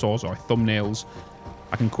photos or thumbnails.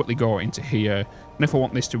 I can quickly go into here, and if I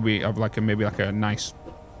want this to be have like maybe like a nice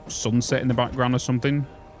sunset in the background or something,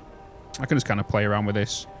 I can just kind of play around with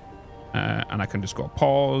this, and I can just go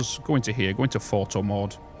pause, go into here, go into photo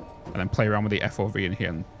mode, and then play around with the FOV in here,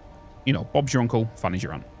 and you know, Bob's your uncle, Fanny's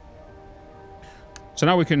your aunt. So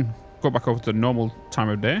now we can go back over to the normal time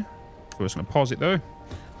of day. So we're just going to pause it there,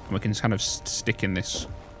 and we can just kind of stick in this.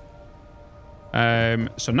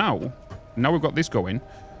 So now we've got this going.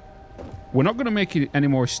 We're not going to make it any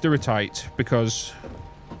more stirritite because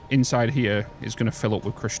inside here is going to fill up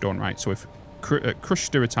with crushed stone, right? So if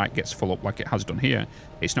crushed stirritite gets full up like it has done here,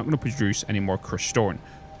 it's not going to produce any more crushed stone.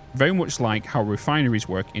 Very much like how refineries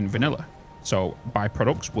work in vanilla. So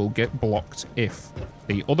byproducts will get blocked if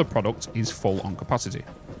the other product is full on capacity.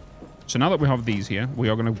 So now that we have these here, we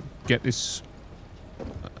are going to get this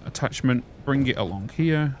attachment, bring it along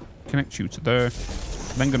here, connect you to there,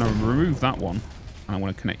 then going to remove that one, and I'm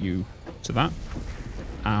going to connect you to that,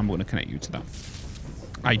 and we're going to connect you to that.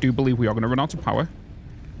 I do believe we are going to run out of power.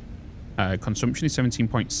 Consumption is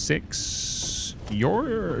 17.6.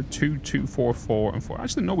 You're 2, 2, 4, 4, and 4.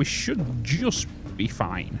 Actually, no, we should just be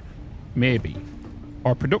fine. Maybe.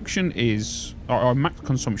 Our production is, our max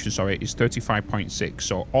consumption, sorry, is 35.6.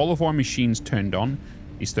 So all of our machines turned on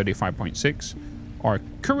is 35.6. Our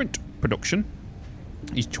current production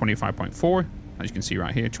is 25.4. As you can see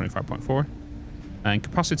right here, 25.4. And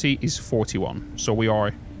capacity is 41. So we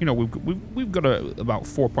are, you know, we've got about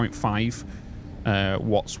 4.5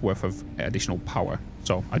 watts worth of additional power.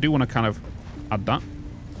 So I do want to kind of add that.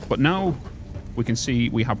 But now we can see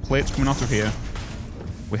we have plates coming out of here.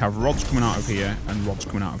 We have rods coming out of here and rods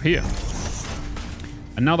coming out of here.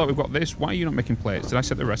 And now that we've got this, why are you not making plates? Did I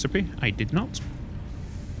set the recipe? I did not.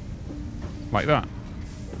 Like that.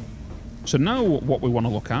 So now what we want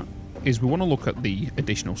to look at is we want to look at the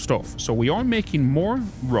additional stuff. So we are making more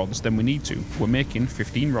rods than we need to. We're making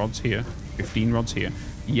 15 rods here, 15 rods here.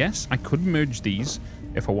 Yes, I could merge these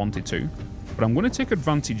if I wanted to, but I'm going to take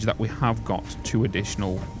advantage that we have got 2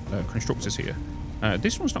 additional constructors here.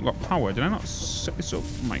 This one's not got power. Did I not set this up?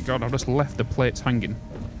 Oh my god, I've just left the plates hanging.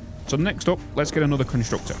 So next up, let's get another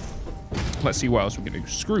constructor. Let's see what else we can do.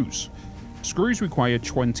 Screws. Screws require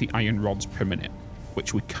 20 iron rods per minute,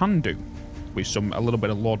 which we can do with a little bit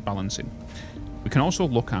of load balancing. We can also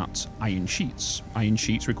look at iron sheets. Iron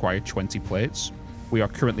sheets require 20 plates. We are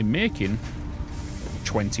currently making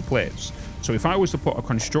 20 plates. So if I was to put a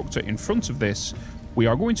constructor in front of this, we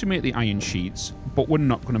are going to make the iron sheets, but we're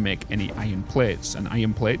not going to make any iron plates. And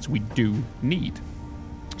iron plates we do need.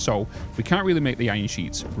 So we can't really make the iron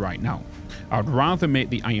sheets right now. I'd rather make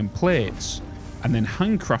the iron plates and then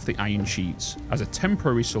handcraft the iron sheets as a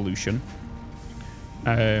temporary solution.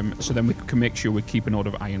 So then we can make sure we keep a note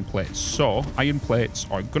of iron plates. So iron plates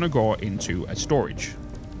are going to go into a storage.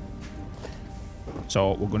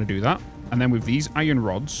 So we're going to do that. And then with these iron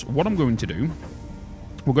rods, what I'm going to do,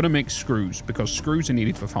 we're going to make screws because screws are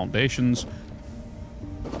needed for foundations.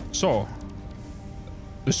 So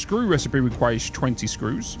the screw recipe requires 20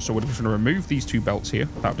 screws. So we're just going to remove these 2 belts here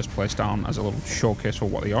that I've just placed down as a little showcase for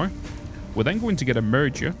what they are. We're then going to get a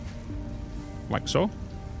merger, like so.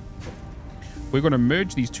 We're going to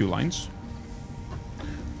merge these 2 lines,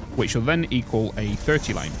 which will then equal a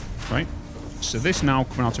 30 line, right? So this now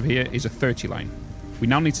coming out of here is a 30 line. We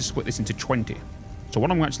now need to split this into 20. So what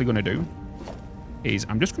I'm actually going to do is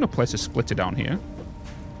I'm just going to place a splitter down here,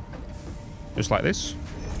 just like this.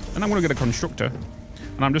 And I'm going to get a constructor,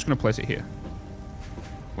 and I'm just going to place it here,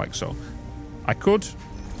 like so. I could,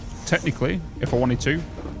 technically, if I wanted to,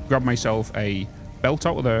 grab myself a belt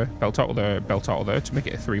out of there, belt out of there, belt out of there to make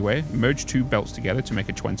it a 3-way, merge 2 belts together to make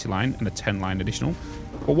a 20 line and a 10 line additional.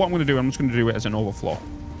 But what I'm going to do, I'm just going to do it as an overflow.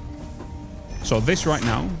 So this right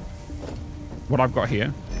now, what I've got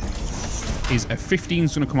here is a 15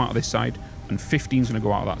 is going to come out of this side and 15 is going to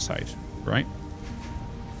go out of that side, right?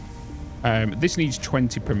 This needs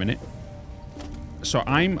 20 per minute. So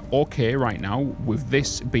I'm okay right now with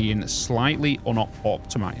this being slightly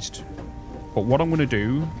unoptimized. But what I'm going to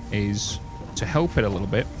do is, to help it a little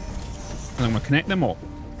bit, and I'm going to connect them up,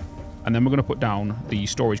 and then we're going to put down the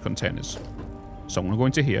storage containers. So I'm going to go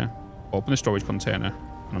into here, open the storage container,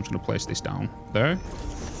 and I'm just going to place this down there.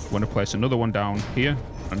 I'm going to place another one down here,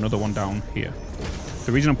 another one down here.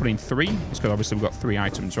 The reason I'm putting 3 is because obviously we've got 3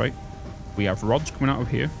 items, right? We have rods coming out of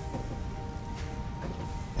here,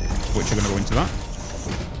 which are going to go into that.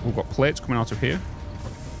 We've got plates coming out of here,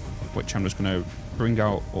 which I'm just going to bring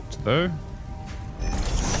out up to there,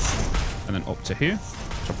 and then up to here.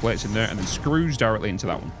 So plates in there, and then screws directly into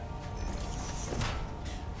that one.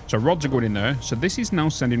 So rods are going in there. So this is now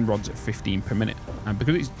sending rods at 15 per minute. And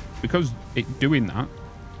because it's doing that,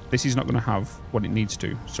 this is not going to have what it needs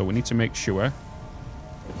to. So we need to make sure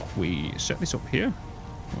we set this up here,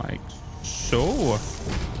 like so.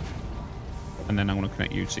 And then I'm going to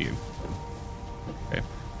connect you to you. Okay,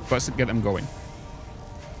 let's get them going.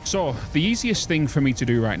 So the easiest thing for me to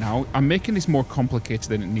do right now, I'm making this more complicated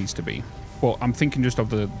than it needs to be, but I'm thinking just of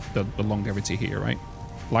the longevity here, right?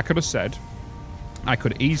 Like I just said, I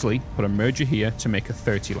could easily put a merger here to make a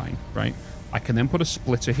 30 line, right? I can then put a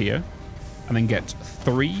splitter here and then get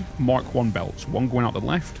 3 Mark 1 belts, one going out the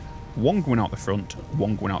left, one going out the front,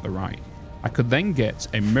 one going out the right. I could then get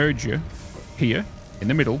a merger here in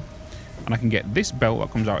the middle, and I can get this belt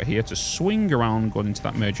that comes out here to swing around going into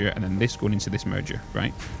that merger, and then this going into this merger,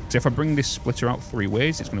 right? So if I bring this splitter out 3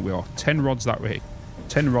 ways, it's going to be 10 rods that way,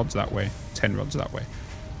 10 rods that way, 10 rods that way.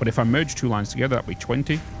 But if I merge 2 lines together, that'd be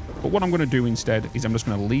 20. But what I'm going to do instead is I'm just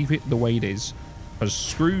going to leave it the way it is, because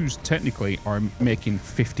screws technically are making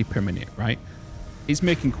 50 per minute, right? It's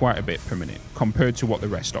making quite a bit per minute compared to what the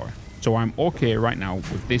rest are. So I'm okay right now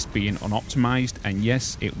with this being unoptimized, and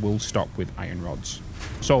yes, it will stop with iron rods.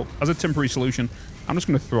 So as a temporary solution, I'm just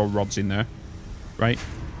going to throw rods in there, right?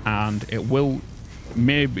 And it will,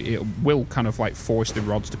 maybe it will kind of like force the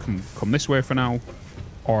rods to come this way for now.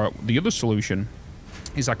 Or the other solution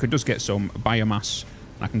is I could just get some biomass,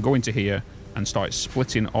 and I can go into here and start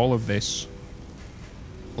splitting all of this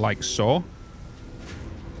like so.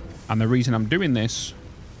 And the reason I'm doing this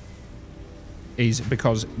is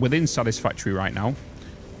because within Satisfactory right now,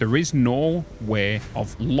 there is no way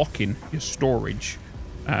of locking your storage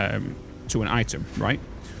to an item, right?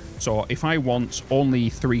 So if I want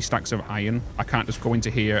only 3 stacks of iron, I can't just go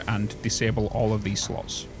into here and disable all of these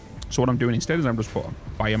slots. So what I'm doing instead is I'm just putting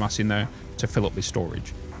biomass in there to fill up this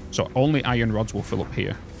storage. So only iron rods will fill up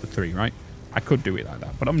here for 3, right? I could do it like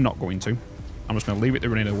that, but I'm not going to. I'm just going to leave it the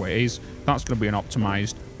running the way it is. That's going to be an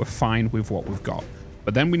optimized. We're fine with what we've got.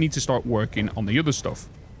 But then we need to start working on the other stuff,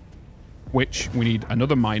 which we need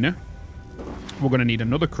another miner. We're going to need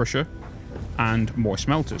another crusher and more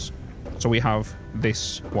smelters. So we have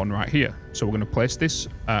this one right here. So we're going to place this,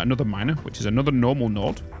 another miner, which is another normal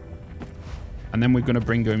node. And then we're going to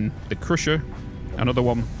bring in the crusher, another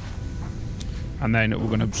one. And then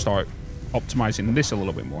we're going to start optimizing this a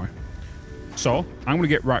little bit more. So I'm going to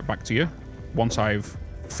get right back to you once I've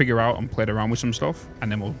figured out and played around with some stuff,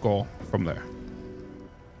 and then we'll go from there.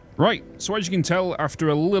 Right, so as you can tell, after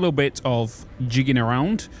a little bit of jigging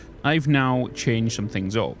around, I've now changed some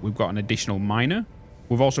things up. We've got an additional miner.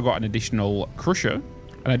 We've also got an additional crusher,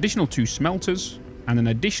 an additional 2 smelters, and an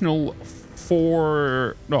additional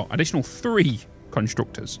 3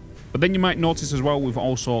 constructors. But then you might notice as well, we've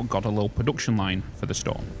also got a little production line for the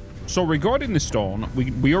stone. So regarding the stone,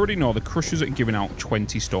 we already know the crushers are giving out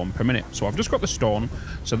 20 stone per minute. So I've just got the stone.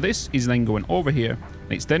 So this is then going over here,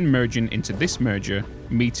 and it's then merging into this merger,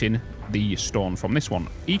 meeting the stone from this one,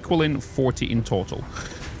 equaling 40 in total.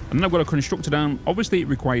 And then I've got a constructor down. Obviously, it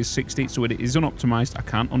requires 60, so it is unoptimized. I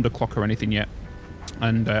can't underclock or anything yet.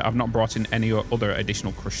 And I've not brought in any other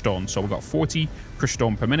additional crushed stone. So we've got 40 crushed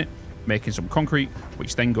stone per minute, making some concrete,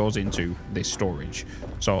 which then goes into this storage.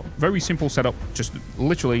 So very simple setup, just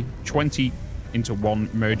literally 20 into one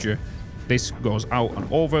merger. This goes out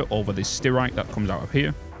and over this stirite that comes out of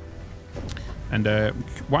here. And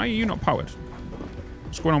why are you not powered?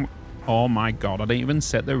 What's going on? Oh my god, I didn't even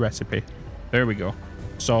set the recipe. There we go.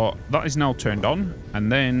 So that is now turned on,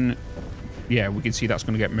 and then yeah, we can see that's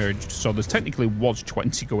going to get merged. So there's technically was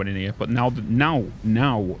 20 going in here, but now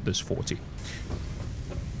there's 40.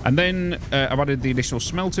 And then I've added the additional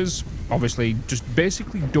smelters. Obviously, just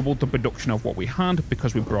basically doubled the production of what we had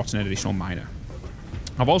because we brought in an additional miner.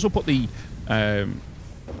 I've also put the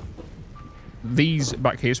these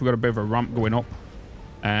back here, so we've got a bit of a ramp going up.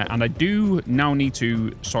 And I do now need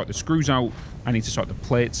to sort the screws out. I need to sort the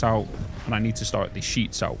plates out, and I need to start the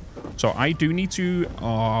sheets out. So I do need to... Oh,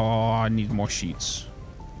 I need more sheets.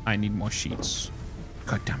 I need more sheets.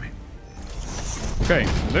 God damn it. Okay,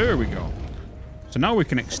 there we go. So now we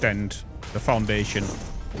can extend the foundation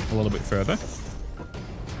a little bit further.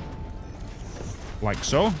 Like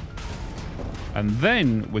so. And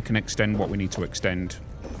then we can extend what we need to extend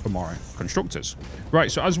for more constructors.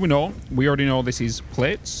 Right, so as we know, we already know this is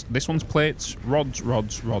plates. This one's plates, rods,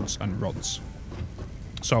 rods, rods, and rods.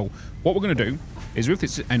 So what we're going to do is with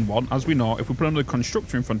this N1, as we know, if we put another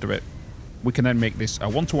constructor in front of it, we can then make this a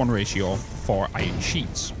 1-to-1 ratio for iron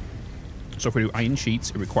sheets. So if we do iron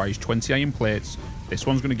sheets, it requires 20 iron plates. This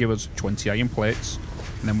one's going to give us 20 iron plates.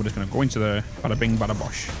 And then we're just going to go into the bada bing, bada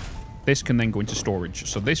bosh. This can then go into storage.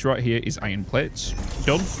 So this right here is iron plates.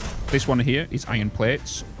 Done. This one here is iron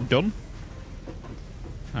plates. Done.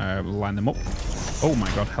 Line them up. Oh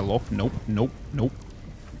my god, hello. Nope, nope, nope.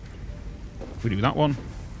 We do that one.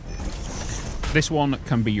 This one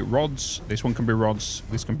can be rods. This one can be rods.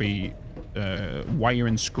 This can be wire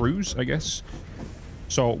and screws, I guess.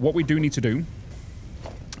 So what we do need to do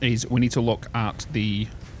is we need to look at the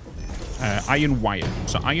iron wire.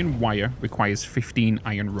 So iron wire requires 15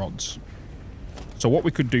 iron rods. So what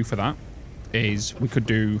we could do for that is we could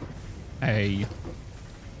do a...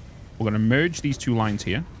 We're going to merge these two lines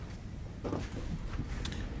here.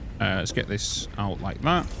 Let's get this out like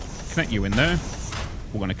that. Connect you in there.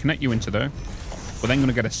 We're going to connect you into there. We're then going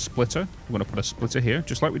to get a splitter. We're going to put a splitter here,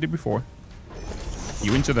 just like we did before.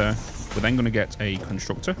 You into there. We're then going to get a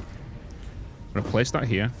constructor. We're going to place that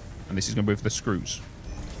here, and this is going to be for the screws.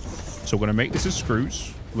 So we're going to make this as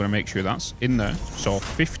screws. We're going to make sure that's in there. So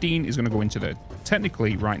 15 is going to go into there.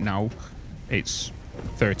 Technically, right now, it's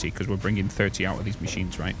 30 because we're bringing 30 out of these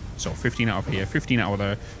machines, right? So 15 out of here, 15 out of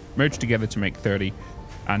there, merge together to make 30,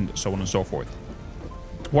 and so on and so forth.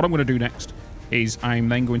 What I'm going to do next is I'm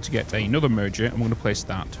then going to get another merger, and we're going to place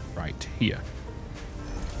that right here.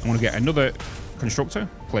 I'm going to get another constructor,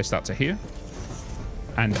 place that to here.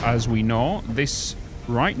 And as we know, this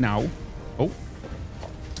right now,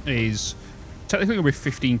 is technically going to be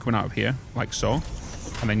 15 coming out of here, like so,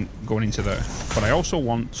 and then going into there. But I also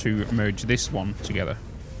want to merge this one together.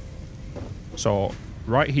 So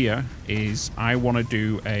right here is I want to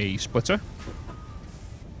do a splitter.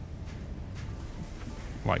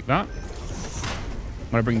 Like that.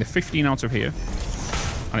 I'm going to bring the 15 out of here,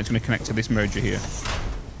 and it's going to connect to this merger here.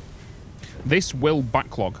 this will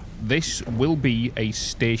backlog. This will be a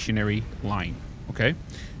stationary line, okay?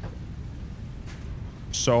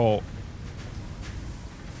 So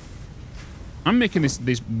I'm making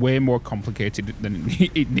this way more complicated than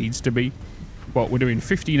it needs to be, but we're doing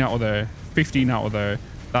 15 out of there, 15 out of there.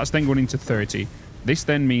 That's then going into 30. This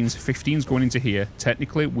then means 15 is going into here.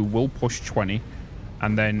 Technically, we will push 20,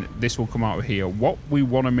 and then this will come out of here. What we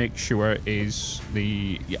want to make sure is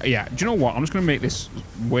the... Yeah, do you know what? I'm just going to make this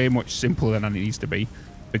way much simpler than it needs to be,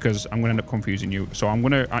 because I'm going to end up confusing you. So I'm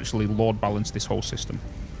going to actually load balance this whole system.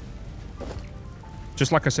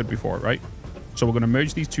 Just like I said before, right? So we're going to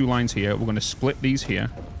merge these two lines here. We're going to split these here.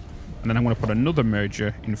 And then I'm going to put another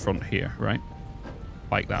merger in front here, right?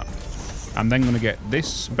 Like that. I'm then going to get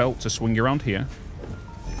this belt to swing around here.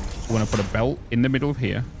 We're going to put a belt in the middle of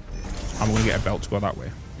here. And we're going to get a belt to go that way,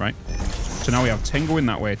 right? So now we have 10 going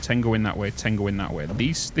that way, 10 going that way, 10 going that way.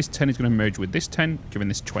 This 10 is going to merge with this 10, giving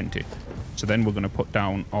this 20. So then we're going to put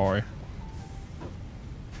down our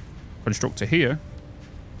constructor here.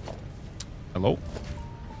 Hello.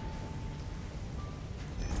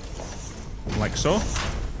 Like so.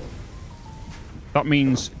 That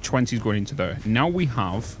means 20 is going into there. Now we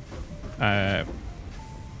have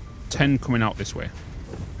 10 coming out this way.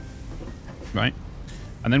 Right?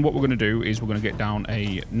 And then what we're going to do is we're going to get down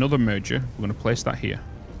another merger. We're going to place that here.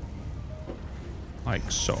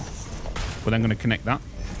 Like so. We're then going to connect that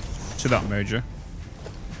to that merger.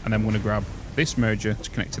 And then we're going to grab this merger to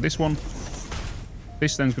connect to this one.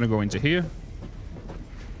 This then is going to go into here.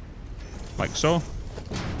 Like so.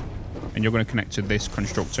 And you're going to connect to this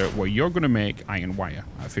constructor where you're going to make iron wire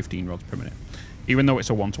at 15 rods per minute, even though it's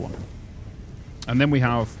a one-to-one. And then we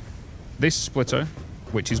have this splitter,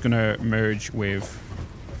 which is going to merge with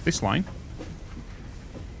this line.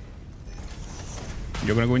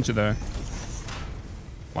 You're going to go into there,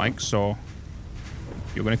 like so.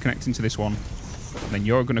 You're going to connect into this one, and then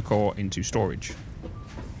you're going to go into storage,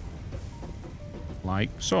 like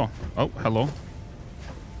so. Oh, hello.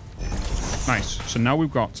 Nice. So now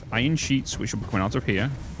we've got iron sheets, which will be coming out of here,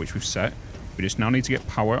 which we've set. We just now need to get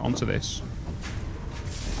power onto this.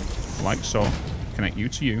 Like so. Connect you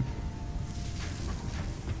to you.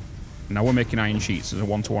 Now we're making iron sheets as a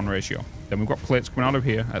 1-to-1 ratio. Then we've got plates coming out of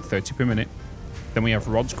here at 30 per minute. Then we have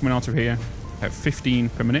rods coming out of here at 15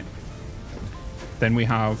 per minute. Then we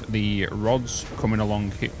have the rods coming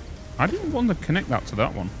along here. I didn't want to connect that to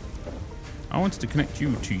that one. I wanted to connect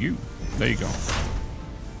you to you. There you go.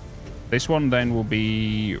 This one then will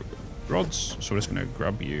be rods. So we're just going to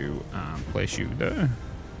grab you and place you there.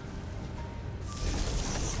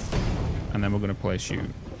 And then we're going to place you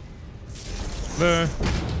there.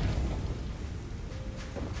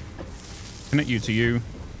 Connect you to you.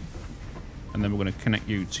 And then we're going to connect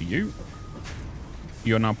you to you.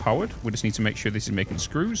 You're now powered. We just need to make sure this is making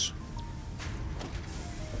screws.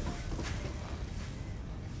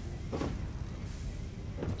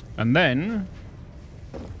 And then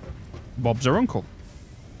Bob's our uncle.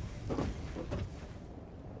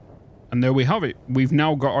 And there we have it. We've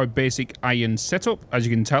now got our basic iron setup. As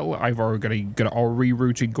you can tell, I've already got it all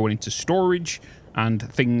rerouted going into storage, and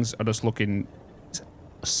things are just looking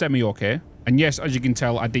semi-okay. And yes, as you can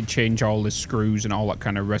tell, I did change all the screws and all that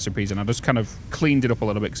kind of recipes, and I just kind of cleaned it up a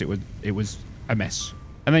little bit because it was a mess.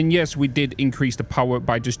 And then yes, we did increase the power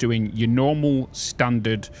by just doing your normal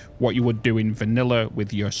standard, what you would do in vanilla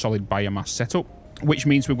with your solid biomass setup, which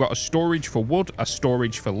means we've got a storage for wood, a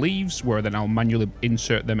storage for leaves, where then I'll manually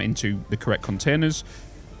insert them into the correct containers.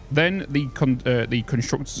 Then the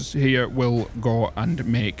constructors here will go and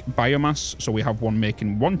make biomass. So we have one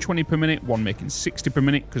making 120 per minute, one making 60 per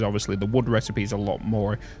minute, because obviously the wood recipe is a lot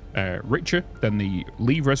more richer than the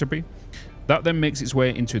leaf recipe. That then makes its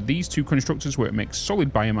way into these two constructors where it makes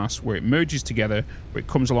solid biomass, where it merges together, where it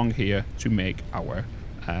comes along here to make our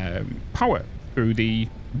power through the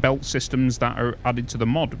belt systems that are added to the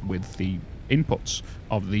mod with the inputs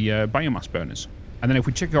of the biomass burners. And then if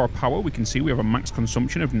we check our power, we can see we have a max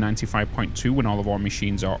consumption of 95.2 when all of our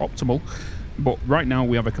machines are optimal. But right now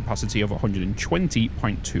we have a capacity of 120.2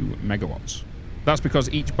 megawatts. That's because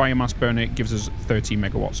each biomass burner gives us 30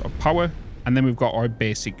 megawatts of power. And then we've got our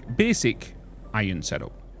basic iron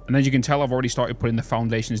setup. And as you can tell, I've already started putting the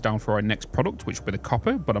foundations down for our next product, which will be the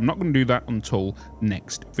copper, but I'm not going to do that until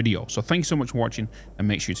next video. So thank you so much for watching, and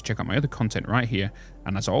make sure to check out my other content right here.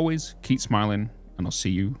 And as always, keep smiling, and I'll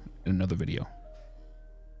see you in another video.